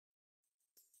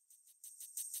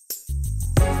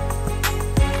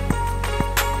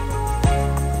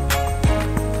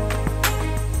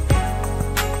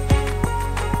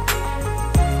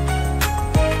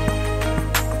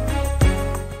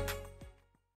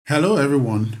Hello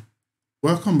everyone,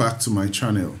 welcome back to my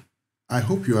channel. I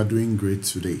hope you are doing great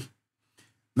today.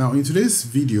 Now in today's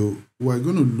video, we're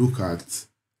going to look at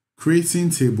creating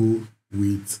table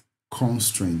with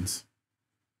constraints.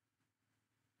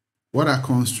 What are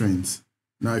constraints?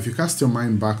 Now if you cast your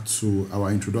mind back to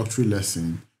our introductory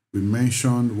lesson, we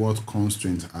mentioned what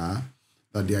constraints are,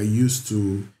 that they are used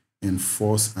to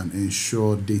enforce and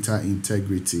ensure data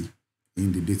integrity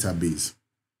in the database.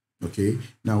 Okay,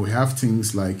 now we have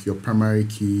things like your primary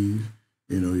key,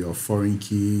 your foreign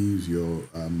keys, your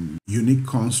unique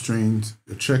constraints,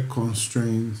 your check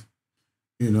constraints,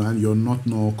 and your not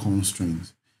null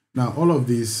constraints. Now, all of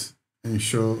these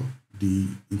ensure the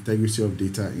integrity of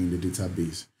data in the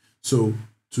database. So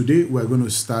today we're going to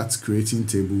start creating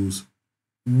tables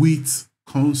with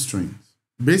constraints.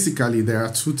 Basically, there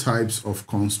are two types of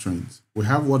constraints. We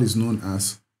have what is known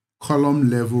as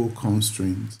column level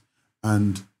constraints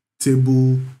and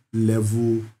table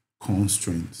level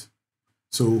constraints.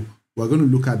 So we're going to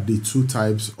look at the two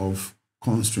types of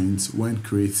constraints when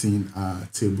creating a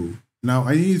table. Now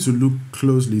I need you to look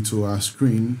closely to our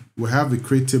screen. We have the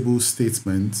create table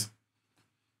statement,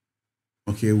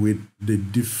 okay, with the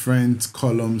different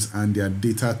columns and their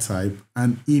data type,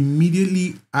 and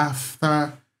immediately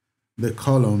after the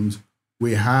columns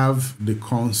we have the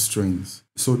constraints.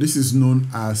 So this is known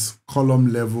as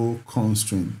column level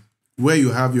constraint, where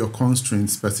you have your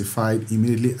constraints specified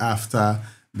immediately after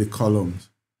the columns.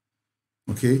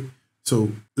 Okay,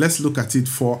 so let's look at it.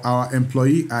 For our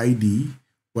employee ID,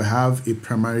 we have a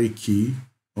primary key,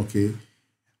 okay,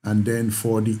 and then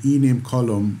for the ename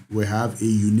column, we have a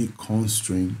unique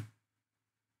constraint.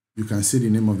 You can see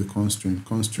the name of the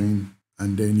constraint,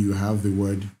 and then you have the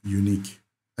word unique.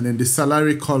 And then the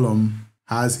salary column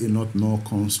has a not null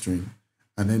constraint,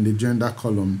 and then the gender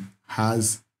column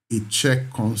has a check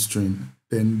constraint.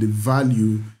 Then the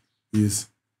value is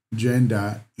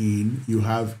gender you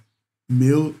have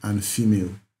male and female.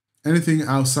 Anything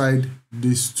outside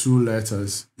these two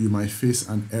letters, you might face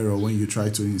an error when you try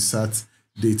to insert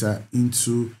data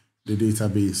into the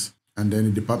database. And then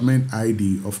the department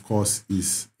ID, of course,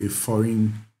 is a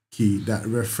foreign key that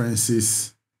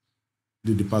references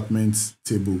the department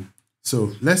table.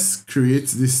 So let's create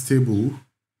this table.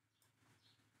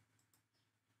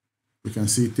 We can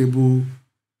see table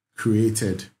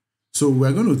created. So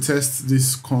we're going to test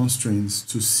these constraints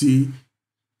to see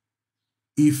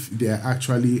if they are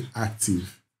actually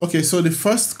active. Okay, so the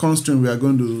first constraint we are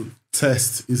going to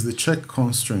test is the check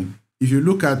constraint. If you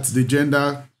look at the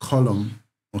gender column,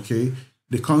 okay,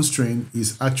 the constraint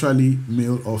is actually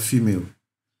male or female.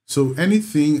 So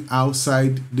anything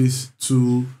outside these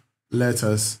two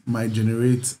letters might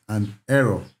generate an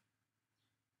error.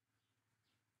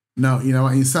 Now, in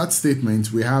our insert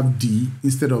statement, we have D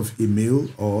instead of a male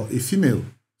or a female.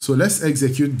 So let's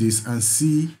execute this and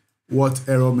see what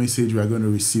error message we are going to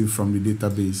receive from the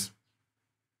database.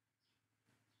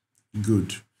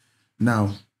 Good.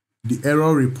 Now, the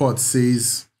error report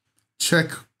says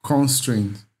check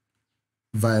constraint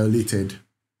violated.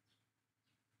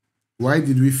 Why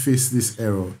did we face this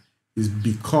error? It's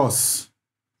because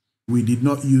we did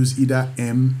not use either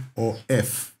M or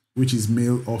F, which is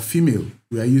male or female.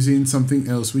 We are using something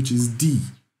else, which is D.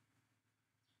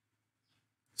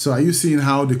 So are you seeing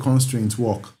how the constraints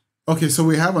work? Okay, so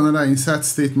we have another insert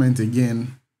statement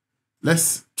again.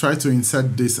 Let's try to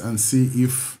insert this and see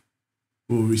if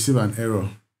we'll receive an error.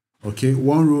 Okay,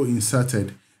 one row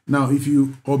inserted. Now, if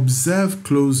you observe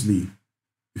closely,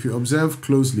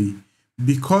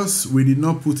 because we did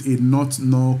not put a not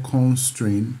null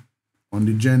constraint on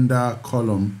the gender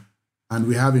column and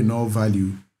we have a null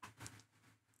value,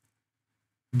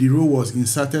 the row was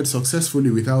inserted successfully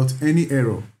without any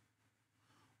error.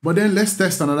 But then let's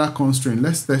test another constraint.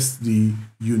 Let's test the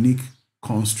unique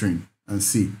constraint and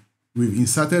see. We've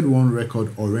inserted one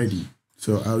record already.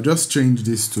 So I'll just change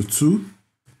this to 2.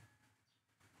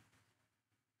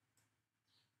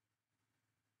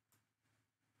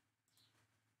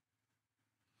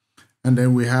 And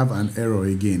then we have an error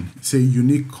again. Say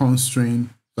unique constraint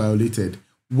violated.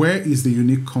 Where is the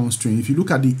unique constraint? If you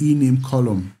look at the ename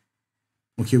column,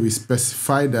 okay, we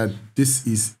specify that this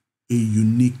is a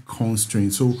unique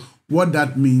constraint. So what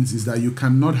that means is that you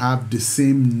cannot have the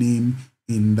same name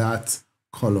in that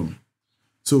column.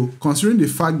 So considering the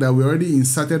fact that we already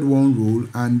inserted one role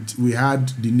and we had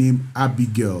the name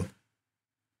Abigail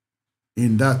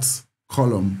in that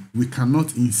column, we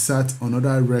cannot insert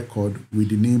another record with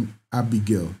the name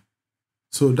Abigail.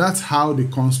 So that's how the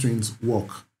constraints work.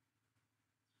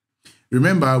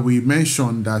 Remember, we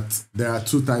mentioned that there are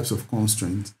two types of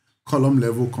constraints: column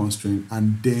level constraint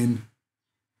and then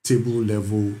table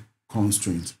level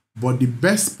constraint. But the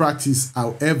best practice,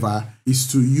 however,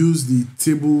 is to use the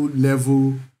table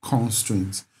level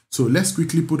constraints. So let's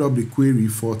quickly put up the query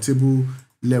for table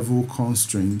level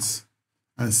constraints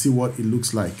and see what it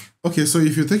looks like. Okay, so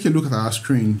if you take a look at our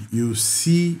screen, you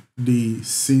see the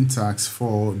syntax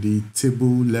for the table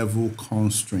level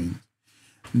constraint.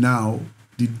 Now,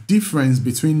 the difference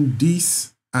between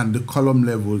this and the column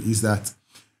level is that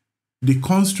the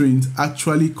constraints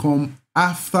actually come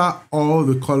after all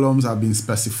the columns have been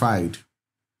specified.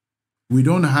 We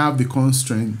don't have the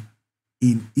constraint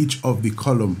in each of the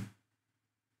column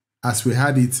as we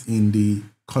had it in the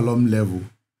column level.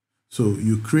 So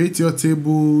you create your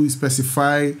table, you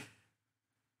specify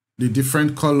the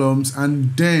different columns,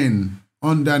 and then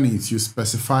underneath you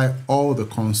specify all the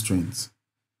constraints.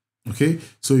 Okay,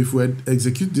 so if we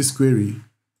execute this query,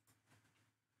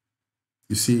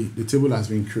 you see the table has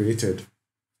been created.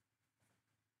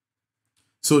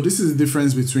 So this is the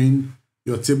difference between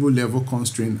your table level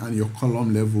constraint and your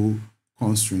column level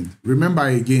constraint. Remember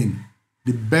again,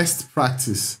 the best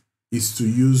practice is to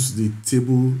use the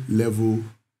table level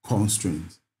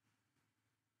constraint.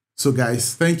 So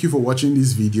guys, thank you for watching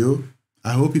this video.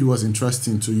 I hope it was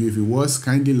interesting to you. If it was,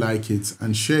 kindly like it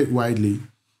and share it widely.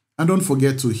 And don't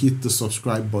forget to hit the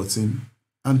subscribe button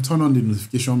and turn on the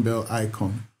notification bell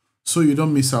icon so you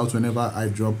don't miss out whenever I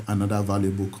drop another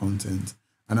valuable content.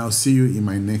 And I'll see you in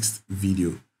my next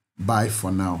video. Bye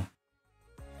for now.